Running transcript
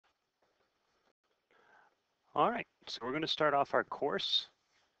All right, so we're going to start off our course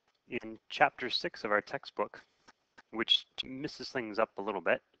in chapter 6 of our textbook, which misses things up a little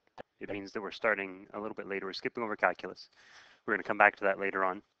bit. It means that we're starting a little bit later. We're skipping over calculus. We're going to come back to that later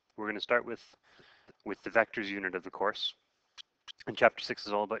on. We're going to start with the vectors unit of the course. And chapter 6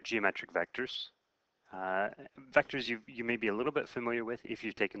 is all about geometric vectors. Vectors you may be a little bit familiar with if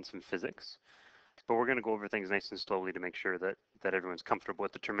you've taken some physics, but we're going to go over things nice and slowly to make sure that everyone's comfortable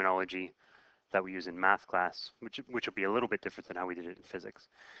with the terminology that we use in math class, which will be a little bit different than how we did it in physics.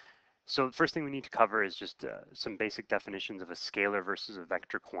 So the first thing we need to cover is just some basic definitions of a scalar versus a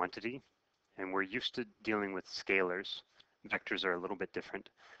vector quantity. And we're used to dealing with scalars. Vectors are a little bit different.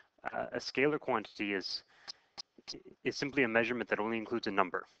 A scalar quantity is simply a measurement that only includes a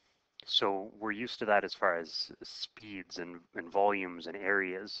number. So we're used to that as far as speeds and volumes and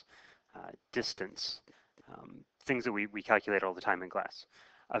areas, distance, things that we calculate all the time in class.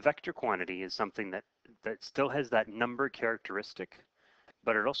 A vector quantity is something that still has that number characteristic,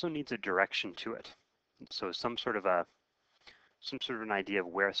 but it also needs a direction to it. So some sort of an idea of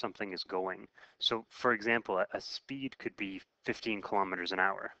where something is going. So for example, a speed could be 15 kilometers an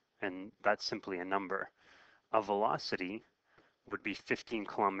hour, and that's simply a number. A velocity would be 15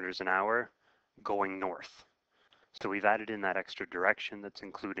 kilometers an hour going north. So we've added in that extra direction that's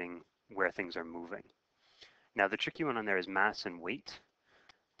including where things are moving. Now the tricky one on there is mass and weight.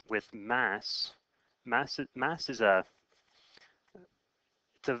 With mass is it's a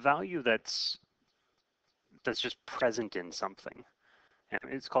value that's just present in something. And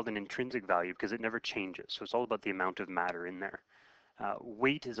it's called an intrinsic value because it never changes. So it's all about the amount of matter in there.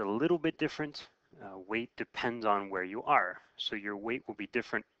 Weight is a little bit different. Weight depends on where you are. So your weight will be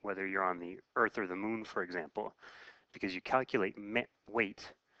different whether you're on the Earth or the Moon, for example, because you calculate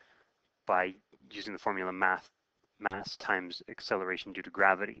weight by using the formula mass times acceleration due to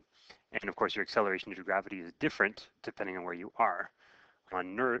gravity. And of course, your acceleration due to gravity is different depending on where you are.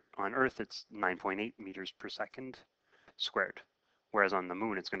 On Earth, it's 9.8 meters per second squared, whereas on the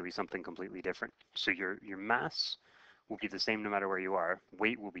Moon, it's going to be something completely different. So your mass will be the same no matter where you are.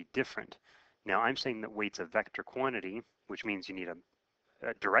 Weight will be different. Now, I'm saying that weight's a vector quantity, which means you need a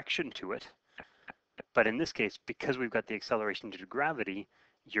direction to it. But in this case, because we've got the acceleration due to gravity,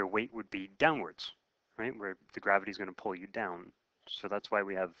 your weight would be downwards, right? Where the gravity is going to pull you down. So that's why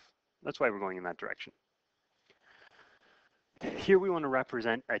we're going in that direction. Here we want to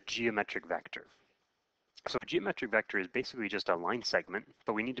represent a geometric vector. So a geometric vector is basically just a line segment,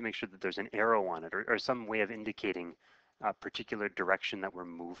 but we need to make sure that there's an arrow on it or some way of indicating a particular direction that we're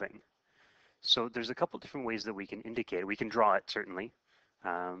moving. So there's a couple different ways that we can indicate it. We can draw it, certainly.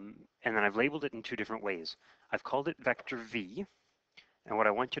 And then I've labeled it in two different ways. I've called it vector V. And what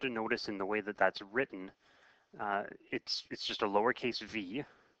I want you to notice in the way that that's written, it's just a lowercase v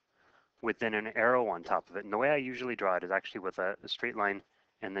with then an arrow on top of it. And the way I usually draw it is actually with a straight line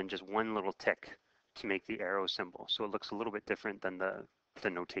and then just one little tick to make the arrow symbol. So it looks a little bit different than the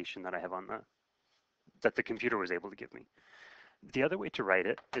notation that I have on that the computer was able to give me. The other way to write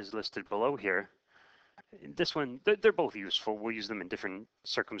it is listed below here. This one, they're both useful. We'll use them in different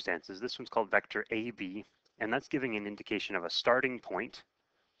circumstances. This one's called vector AB, and that's giving an indication of a starting point.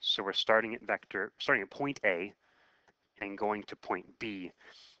 So we're starting at point A and going to point B.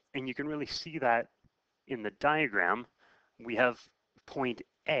 And you can really see that in the diagram. We have point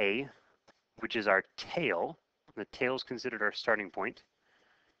A, which is our tail. The tail is considered our starting point.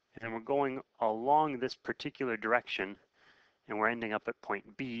 And then we're going along this particular direction, and we're ending up at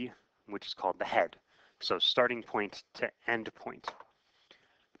point B, which is called the head. So starting point to end point.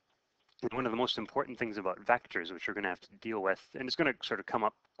 And one of the most important things about vectors, which we're going to have to deal with, and it's going to sort of come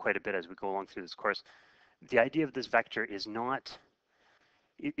up quite a bit as we go along through this course, the idea of this vector is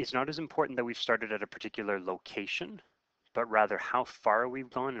it's not as important that we've started at a particular location, but rather how far we've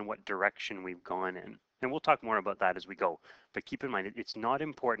gone and what direction we've gone in. And we'll talk more about that as we go. But keep in mind, it's not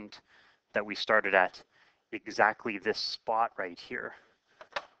important that we started at exactly this spot right here.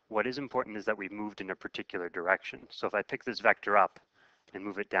 What is important is that we've moved in a particular direction. So if I pick this vector up and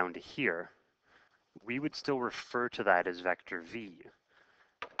move it down to here, we would still refer to that as vector V.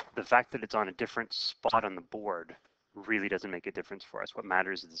 The fact that it's on a different spot on the board really doesn't make a difference for us. What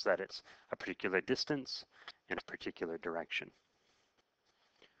matters is that it's a particular distance and a particular direction.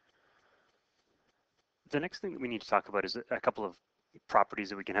 The next thing that we need to talk about is a couple of properties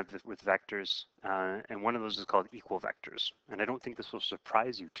that we can have with vectors, and one of those is called equal vectors. And I don't think this will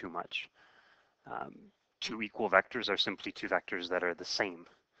surprise you too much. Two equal vectors are simply two vectors that are the same.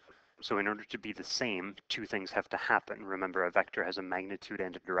 So in order to be the same, two things have to happen. Remember, a vector has a magnitude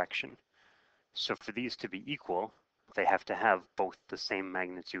and a direction. So for these to be equal, they have to have both the same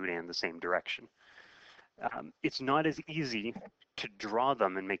magnitude and the same direction. It's not as easy to draw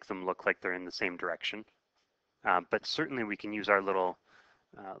them and make them look like they're in the same direction, but certainly we can use our little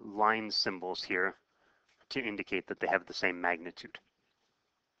line symbols here to indicate that they have the same magnitude.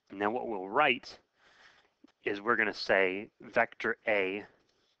 Now what we'll write is we're going to say vector A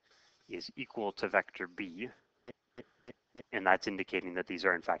is equal to vector B, and that's indicating that these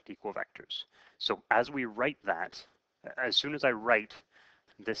are in fact equal vectors. So as we write that, as soon as I write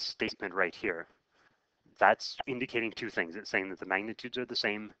this statement right here, that's indicating two things. It's saying that the magnitudes are the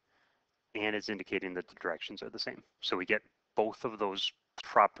same, and it's indicating that the directions are the same. So we get both of those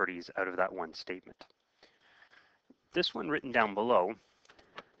properties out of that one statement. This one written down below,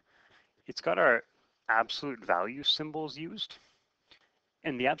 it's got our absolute value symbols used.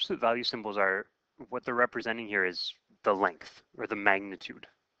 And the absolute value symbols are, what they're representing here is the length or the magnitude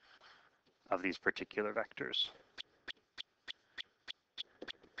of these particular vectors.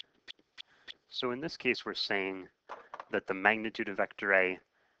 So in this case, we're saying that the magnitude of vector A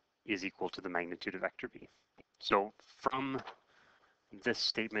is equal to the magnitude of vector B. So from this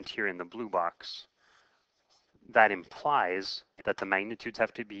statement here in the blue box, that implies that the magnitudes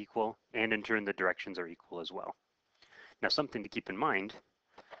have to be equal, and in turn the directions are equal as well. Now something to keep in mind,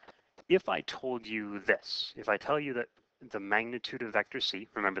 if I told you this, if I tell you that the magnitude of vector C,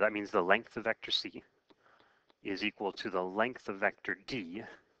 remember that means the length of vector C, is equal to the length of vector D,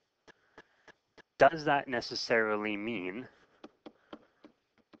 does that necessarily mean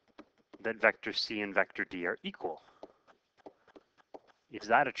that vector C and vector D are equal? Is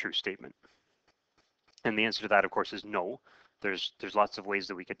that a true statement? And the answer to that, of course, is no. There's lots of ways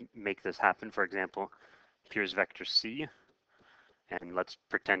that we could make this happen. For example, here's vector C, and let's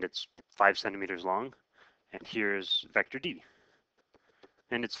pretend it's 5 centimeters long, and here's vector D,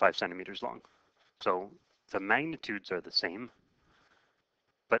 and it's 5 centimeters long. So the magnitudes are the same,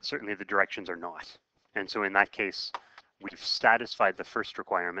 but certainly the directions are not. And so in that case, we've satisfied the first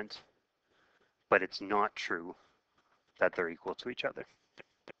requirement, but it's not true that they're equal to each other.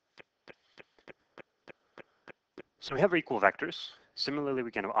 So we have our equal vectors. Similarly,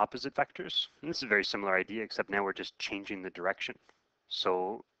 we can have opposite vectors. And this is a very similar idea, except now we're just changing the direction.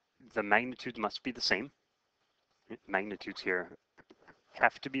 So the magnitudes must be the same. Magnitudes here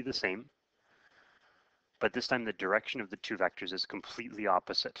have to be the same. But this time the direction of the two vectors is completely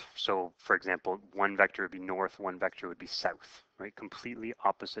opposite. So for example, one vector would be north, one vector would be south, right? Completely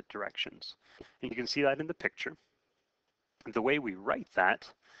opposite directions. And you can see that in the picture. The way we write that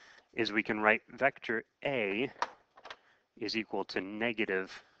is we can write vector A is equal to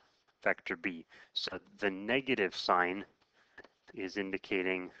negative vector B. So the negative sign is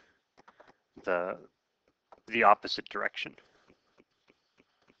indicating the opposite direction.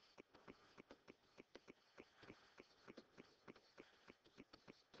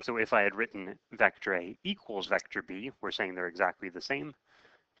 So if I had written vector A equals vector B, we're saying they're exactly the same.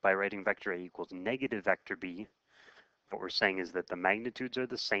 By writing vector A equals negative vector B, what we're saying is that the magnitudes are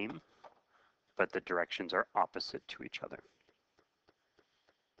the same, but the directions are opposite to each other.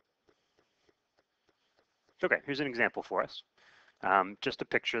 Okay, here's an example for us. Just a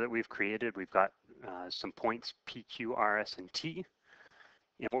picture that we've created. We've got some points P, Q, R, S, and T.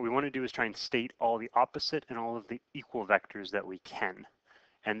 And what we want to do is try and state all the opposite and all of the equal vectors that we can.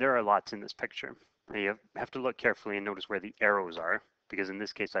 And there are lots in this picture. Now you have to look carefully and notice where the arrows are, because in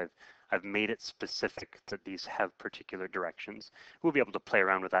this case I've made it specific that these have particular directions. We'll be able to play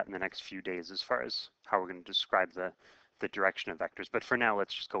around with that in the next few days as far as how we're going to describe the direction of vectors. But for now,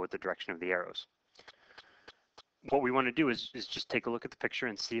 let's just go with the direction of the arrows. What we want to do is just take a look at the picture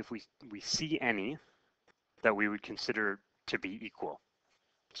and see if we see any that we would consider to be equal.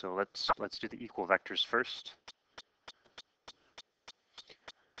 So let's do the equal vectors first.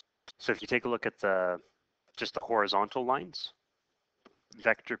 So if you take a look at just the horizontal lines,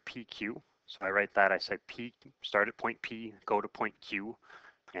 vector PQ. So I write that, I say P, start at point P, go to point Q,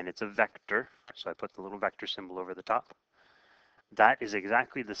 and it's a vector. So I put the little vector symbol over the top. That is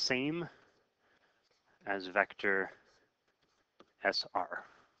exactly the same as vector SR.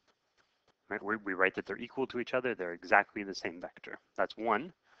 Right? We write that they're equal to each other. They're exactly the same vector. That's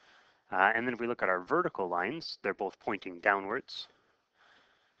one. And then if we look at our vertical lines, they're both pointing downwards.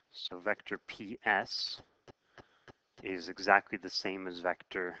 So vector PS is exactly the same as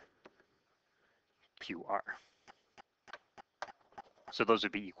vector QR. So those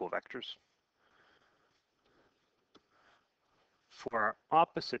would be equal vectors. For our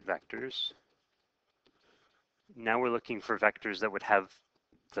opposite vectors, now we're looking for vectors that would have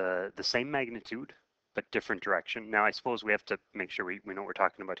the same magnitude, but different direction. Now I suppose we have to make sure we know what we're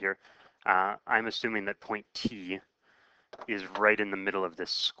talking about here. I'm assuming that point T is right in the middle of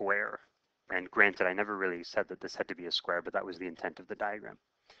this square. And granted, I never really said that this had to be a square, but that was the intent of the diagram.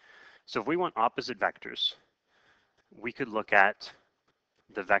 So if we want opposite vectors, we could look at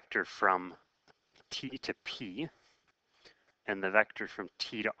the vector from t to p and the vector from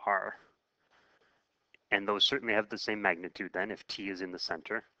t to r. And those certainly have the same magnitude then if t is in the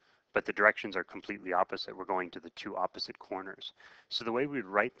center, but the directions are completely opposite. We're going to the two opposite corners. So the way we would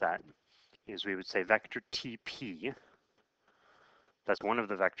write that is we would say vector TP, that's one of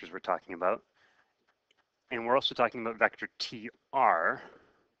the vectors we're talking about. And we're also talking about vector TR.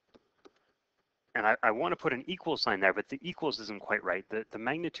 And I want to put an equal sign there, but the equals isn't quite right. The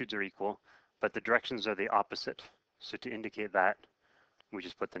magnitudes are equal, but the directions are the opposite. So to indicate that, we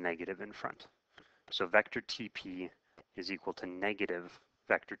just put the negative in front. So vector TP is equal to negative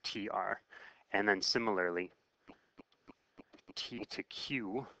vector TR. And then similarly, T to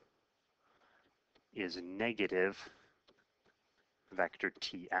Q is negative vector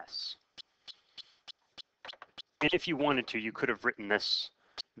TS. And if you wanted to, you could have written this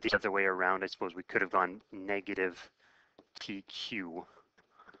the other way around. I suppose we could have gone negative TQ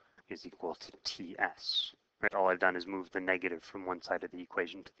is equal to TS. Right? All I've done is move the negative from one side of the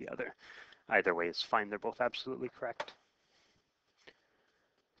equation to the other. Either way is fine. They're both absolutely correct.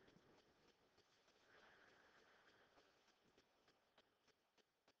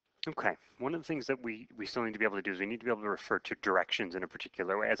 Okay, one of the things that we still need to be able to do is we need to be able to refer to directions in a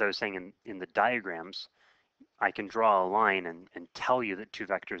particular way. As I was saying in the diagrams, I can draw a line and tell you that two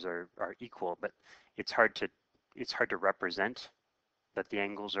vectors are equal, but it's hard to represent that the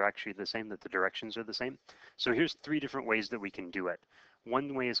angles are actually the same, that the directions are the same. So here's three different ways that we can do it.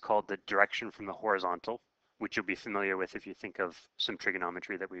 One way is called the direction from the horizontal, which you'll be familiar with if you think of some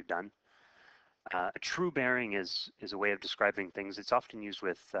trigonometry that we've done. A true bearing is a way of describing things. It's often used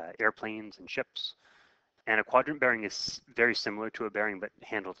with airplanes and ships. And a quadrant bearing is very similar to a bearing, but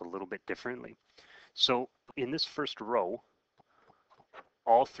handled a little bit differently. So in this first row,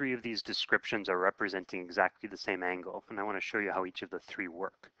 all three of these descriptions are representing exactly the same angle. And I want to show you how each of the three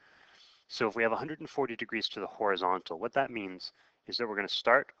work. So if we have 140 degrees to the horizontal, what that means is that we're going to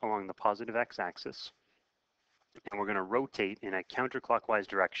start along the positive x-axis, and we're going to rotate in a counterclockwise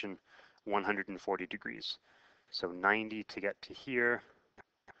direction 140 degrees. So 90 to get to here,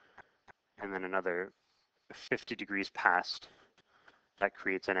 and then another 50 degrees past. That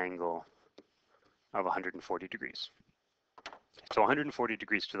creates an angle of 140 degrees. So 140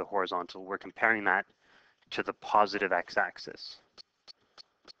 degrees to the horizontal, we're comparing that to the positive x-axis.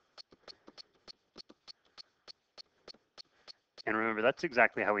 And remember, that's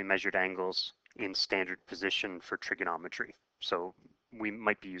exactly how we measured angles in standard position for trigonometry. So we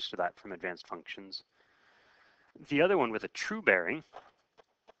might be used to that from advanced functions. The other one with a true bearing,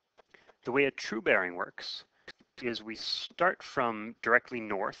 the way a true bearing works is we start from directly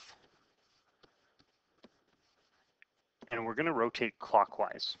north, and we're going to rotate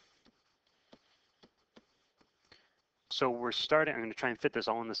clockwise. So we're starting, I'm going to try and fit this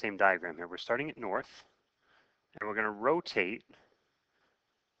all in the same diagram here. We're starting at north, and we're going to rotate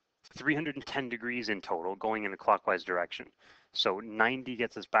 310 degrees in total, going in a clockwise direction. So 90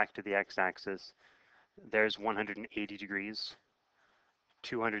 gets us back to the x-axis. There's 180 degrees,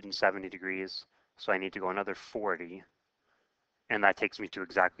 270 degrees. So I need to go another 40, and that takes me to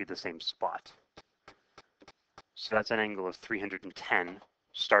exactly the same spot. So that's an angle of 310,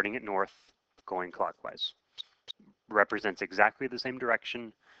 starting at north, going clockwise. Represents exactly the same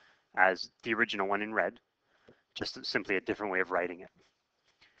direction as the original one in red, just simply a different way of writing it.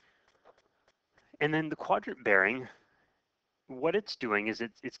 And then the quadrant bearing, what it's doing is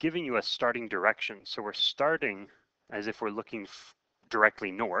it's giving you a starting direction. So we're starting as if we're looking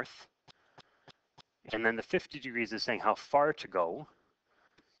directly north, and then the 50 degrees is saying how far to go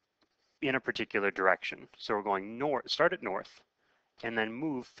in a particular direction. So we're going north, start at north, and then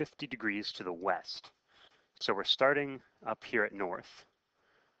move 50 degrees to the west. So we're starting up here at north,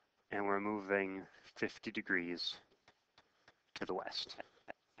 and we're moving 50 degrees to the west.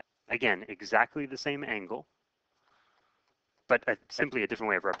 Again, exactly the same angle, but simply a different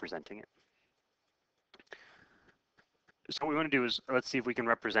way of representing it. So what we want to do is, let's see if we can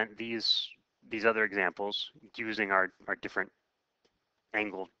represent these other examples using our different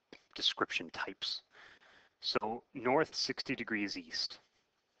angle description types. So north 60 degrees east.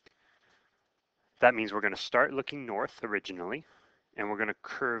 That means we're going to start looking north originally, and we're going to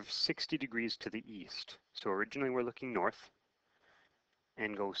curve 60 degrees to the east. So originally we're looking north,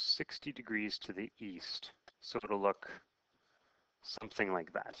 and go 60 degrees to the east. So it'll look something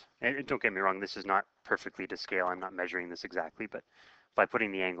like that. And don't get me wrong, this is not perfectly to scale. I'm not measuring this exactly, but by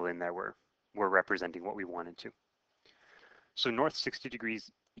putting the angle in there, we're representing what we wanted to. So north 60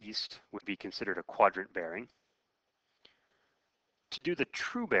 degrees east would be considered a quadrant bearing. To do the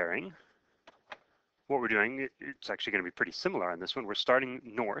true bearing, what we're doing, it's actually going to be pretty similar on this one. We're starting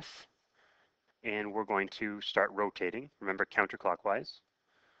north, and we're going to start rotating, remember, counterclockwise.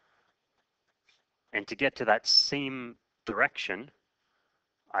 And to get to that same direction,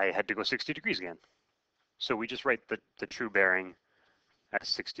 I had to go 60 degrees again. So we just write the true bearing as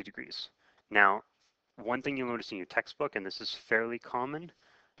 60 degrees. Now, one thing you'll notice in your textbook, and this is fairly common,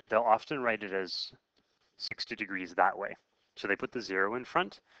 they'll often write it as 60 degrees that way. So they put the 0 in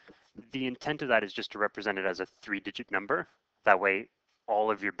front. The intent of that is just to represent it as a 3-digit number. That way, all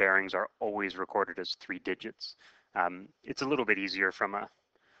of your bearings are always recorded as 3 digits. It's a little bit easier from an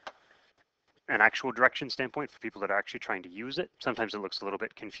actual direction standpoint for people that are actually trying to use it. Sometimes it looks a little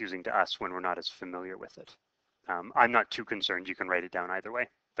bit confusing to us when we're not as familiar with it. I'm not too concerned. You can write it down either way,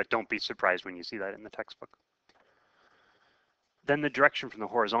 but don't be surprised when you see that in the textbook. Then the direction from the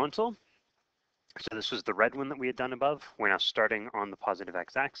horizontal. So this was the red one that we had done above. We're now starting on the positive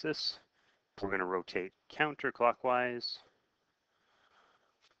x-axis. We're going to rotate counterclockwise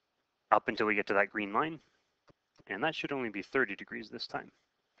up until we get to that green line. And that should only be 30 degrees this time.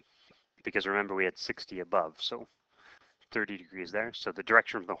 Because remember, we had 60 above, so 30 degrees there. So the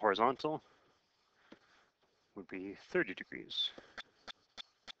direction from the horizontal would be 30 degrees.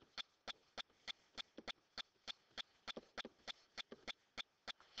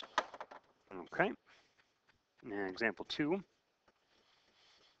 Okay. And example 2.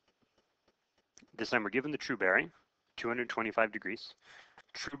 This time we're given the true bearing, 225 degrees.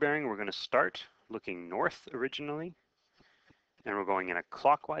 True bearing, we're going to start looking north originally, and we're going in a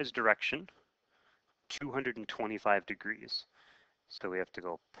clockwise direction, 225 degrees. So we have to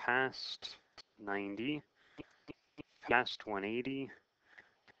go past 90, past 180,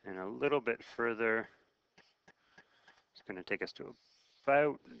 and a little bit further. It's going to take us to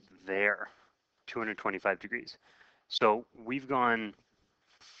about there, 225 degrees. So we've gone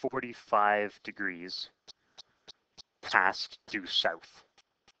 45 degrees past due south.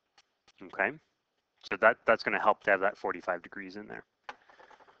 Okay, so that's going to help to have that 45 degrees in there.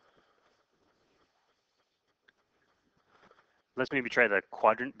 Let's maybe try the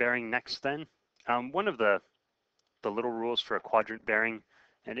quadrant bearing next then. One of the little rules for a quadrant bearing,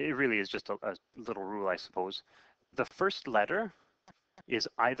 and it really is just a little rule, I suppose. The first letter is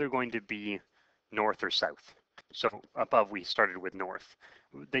either going to be north or south. So above we started with north.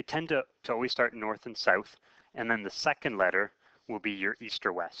 They tend to always start north and south, and then the second letter will be your east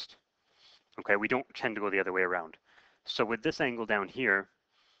or west. Okay, we don't tend to go the other way around. So with this angle down here,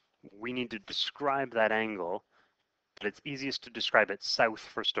 we need to describe that angle, but it's easiest to describe it south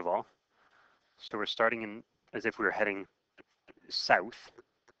first of all. So we're starting in as if we were heading south,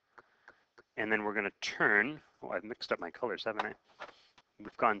 and then we're going to turn. Oh, I've mixed up my colors, haven't I?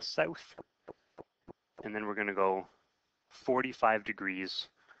 We've gone south, and then we're going to go 45 degrees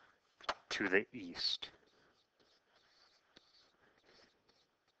to the east.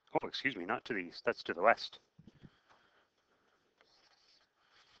 Oh, excuse me, not to the east, that's to the west.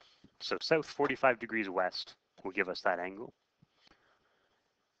 So south 45 degrees west will give us that angle.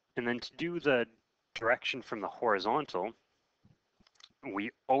 And then to do the direction from the horizontal,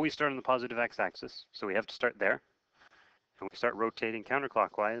 we always start on the positive x-axis, so we have to start there. And we start rotating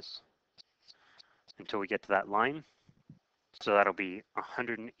counterclockwise until we get to that line. So that'll be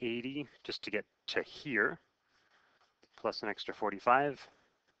 180 just to get to here, plus an extra 45.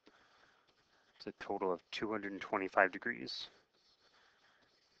 It's a total of 225 degrees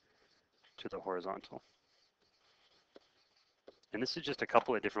to the horizontal. And this is just a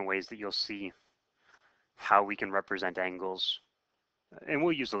couple of different ways that you'll see how we can represent angles. And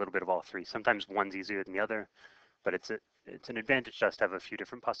we'll use a little bit of all three. Sometimes one's easier than the other, but it's an advantage just to have a few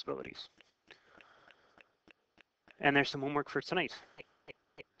different possibilities. And there's some homework for tonight.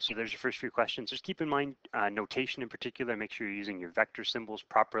 So there's your first few questions. Just keep in mind notation in particular. Make sure you're using your vector symbols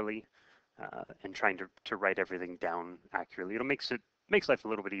properly and trying to write everything down accurately. It'll makes life a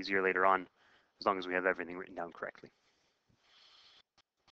little bit easier later on as long as we have everything written down correctly.